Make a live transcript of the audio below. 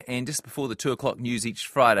And just before the 2 o'clock news each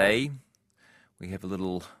Friday, we have a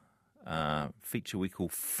little feature we call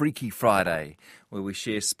Freaky Friday, where we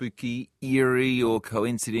share spooky, eerie or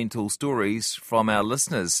coincidental stories from our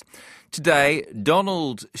listeners. Today,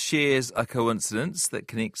 Donald shares a coincidence that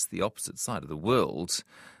connects the opposite side of the world.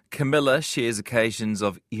 Camilla shares occasions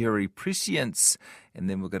of eerie prescience, and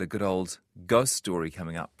then we've got a good old ghost story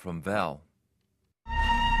coming up from Val.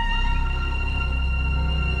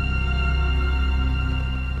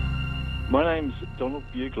 My name's Donald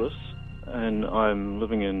Buglis, and I'm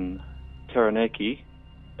living in Taranaki.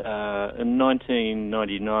 In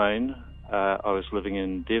 1999, I was living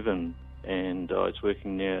in Devon, and I was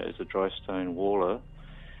working there as a dry stone waller,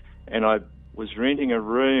 and I was renting a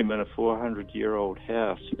room in a 400-year-old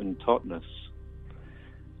house in Totnes.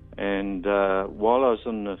 And while I was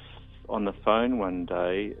on the phone one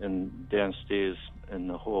day and downstairs in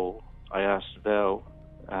the hall, I asked Val,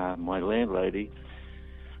 my landlady,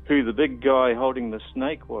 who the big guy holding the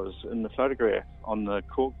snake was in the photograph on the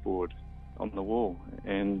corkboard on the wall.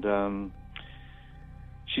 And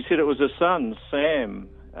she said it was her son, Sam.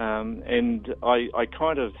 And I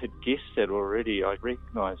kind of had guessed that already. I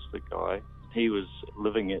recognised the guy. He was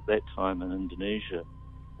living at that time in Indonesia.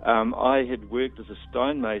 I had worked as a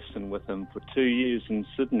stonemason with him for 2 years in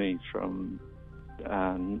Sydney from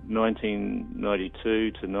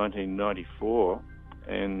 1992 to 1994.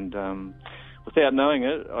 And without knowing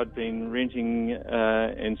it, I'd been renting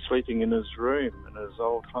and sleeping in his room in his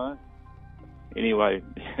old home. Anyway,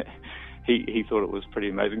 he thought it was pretty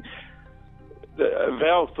amazing.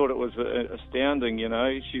 Val thought it was astounding, you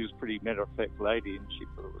know. She was a pretty matter-of-fact lady, and she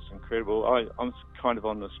thought it was incredible. I'm kind of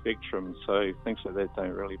on the spectrum, so things like that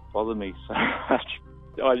don't really bother me so much.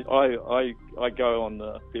 I go on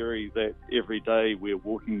the theory that every day we're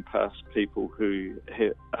walking past people who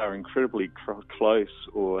are incredibly close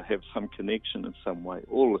or have some connection in some way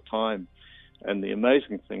all the time. And the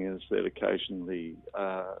amazing thing is that occasionally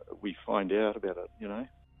we find out about it, you know.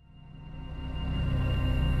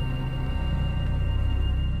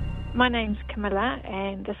 My name's Camilla,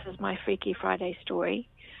 and this is my Freaky Friday story.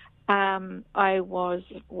 I was,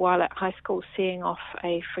 while at high school, seeing off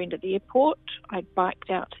a friend at the airport. I biked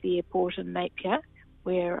out to the airport in Napier,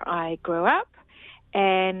 where I grew up,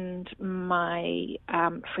 and my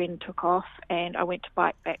friend took off, and I went to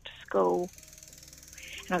bike back to school,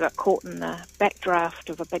 and I got caught in the backdraft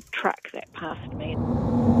of a big truck that passed me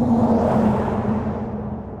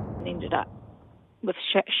and ended up with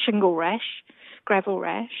shingle rash, gravel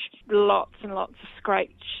rash, lots and lots of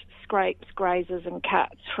scrapes, grazes and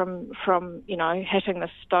cuts from you know, hitting the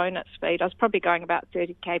stone at speed. I was probably going about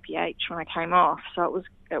 30 kph when I came off, so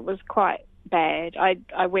it was quite bad.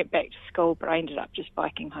 I went back to school, but I ended up just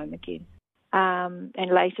biking home again.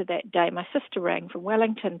 And later that day, my sister rang from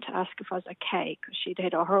Wellington to ask if I was okay, because she'd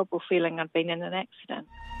had a horrible feeling I'd been in an accident.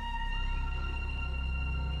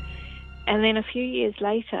 And then a few years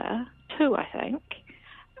later, 2 I think,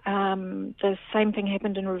 the same thing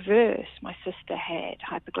happened in reverse. My sister had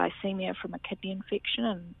hypoglycemia from a kidney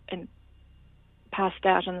infection and passed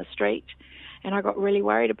out in the street. And I got really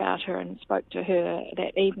worried about her and spoke to her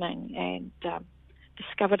that evening and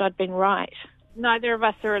discovered I'd been right. Neither of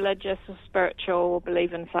us are religious or spiritual or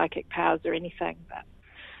believe in psychic powers or anything, but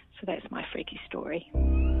so that's my freaky story.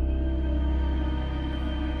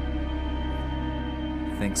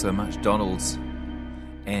 Thanks so much, Donald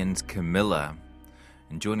and Camilla.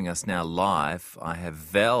 And joining us now live, I have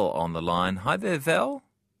Val on the line. Hi there, Val.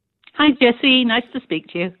 Hi, Jesse. Nice to speak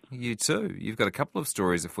to you. You too. You've got a couple of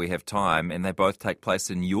stories if we have time, and they both take place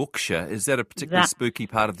in Yorkshire. Is that a particularly spooky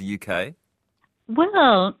part of the UK?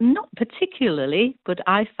 Well, not particularly, but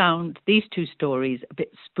I found these 2 stories a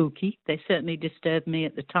bit spooky. They certainly disturbed me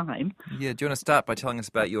at the time. Yeah, do you want to start by telling us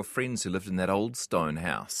about your friends who lived in that old stone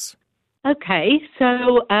house? Okay,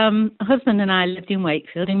 so husband and I lived in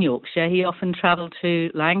Wakefield in Yorkshire. He often travelled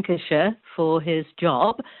to Lancashire for his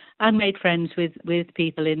job and made friends with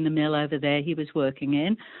people in the mill over there he was working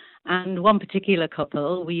in. And one particular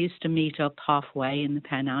couple, we used to meet up halfway in the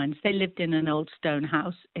Pennines. They lived in an old stone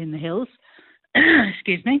house in the hills.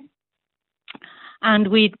 Excuse me. And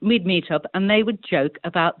we'd meet up and they would joke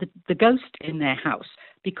about the ghost in their house,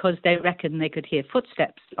 because they reckoned they could hear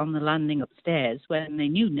footsteps on the landing upstairs when they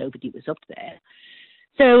knew nobody was up there.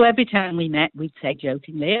 So every time we met, we'd say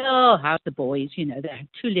jokingly, "Oh, how's the boys? You know, they're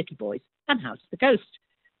 2 little boys. And how's the ghost?"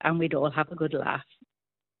 And we'd all have a good laugh.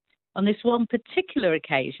 On this one particular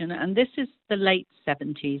occasion, and this is the late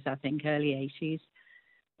 70s, I think, early 80s,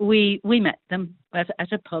 we met them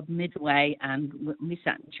at a pub midway, and we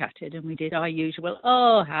sat and chatted, and we did our usual,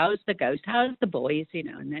 "Oh, how's the ghost? How's the boys?" You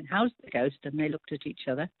know, and then, "How's the ghost?" And they looked at each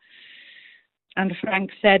other. And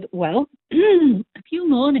Frank said, well, a few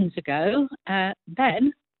mornings ago,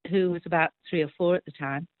 Ben, who was about 3 or 4 at the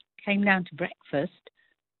time, came down to breakfast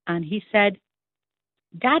and he said,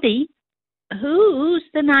 Daddy, who's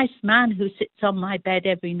the nice man who sits on my bed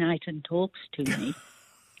every night and talks to me?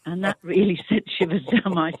 And that really sent shivers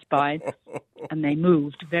down my spine. And they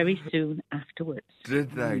moved very soon afterwards.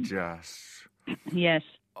 Did they just? Yes.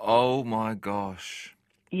 Oh, my gosh.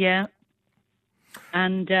 Yeah.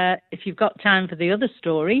 And if you've got time for the other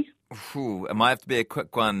story. Ooh, it might have to be a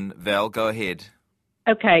quick one, Val. Go ahead.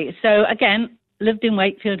 Okay, so again, lived in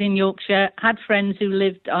Wakefield in Yorkshire, had friends who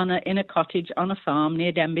lived in a cottage on a farm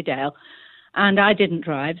near Denby Dale, and I didn't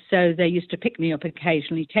drive, so they used to pick me up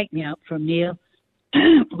occasionally, take me out for a meal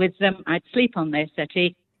with them. I'd sleep on their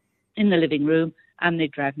settee in the living room, and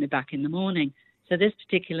they'd drive me back in the morning. So this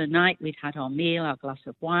particular night, we'd had our meal, our glass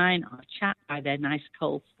of wine, our chat by their nice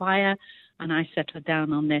coal fire, and I settled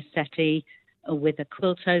down on their settee with a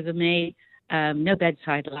quilt over me, no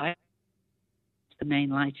bedside light, the main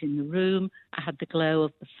light in the room. I had the glow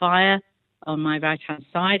of the fire on my right-hand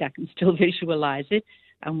side. I can still visualize it.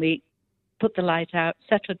 And we put the light out,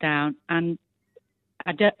 settled down, and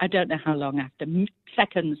I don't know how long after,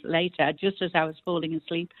 seconds later, just as I was falling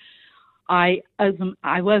asleep, I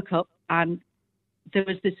woke up and there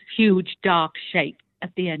was this huge dark shape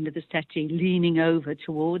at the end of the settee leaning over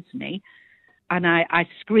towards me. And I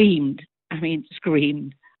screamed.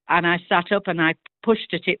 And I sat up and I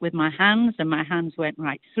pushed at it with my hands, and my hands went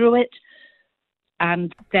right through it.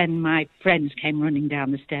 And then my friends came running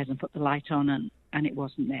down the stairs and put the light on, and it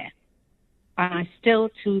wasn't there. And I still,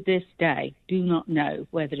 to this day, do not know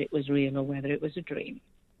whether it was real or whether it was a dream.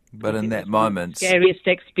 But in that moment... scariest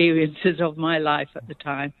experiences of my life at the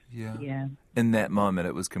time. Yeah. In that moment,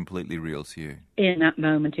 it was completely real to you. In that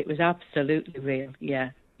moment, it was absolutely real.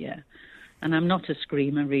 Yeah. And I'm not a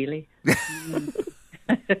screamer, really.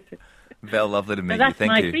 Val, lovely to meet you. That's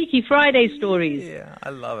Thank my you. Freaky Friday stories. Yeah, I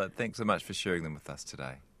love it. Thanks so much for sharing them with us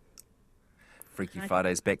today. Freaky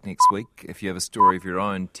Friday's back next week. If you have a story of your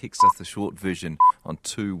own, text us the short version on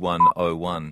 2101.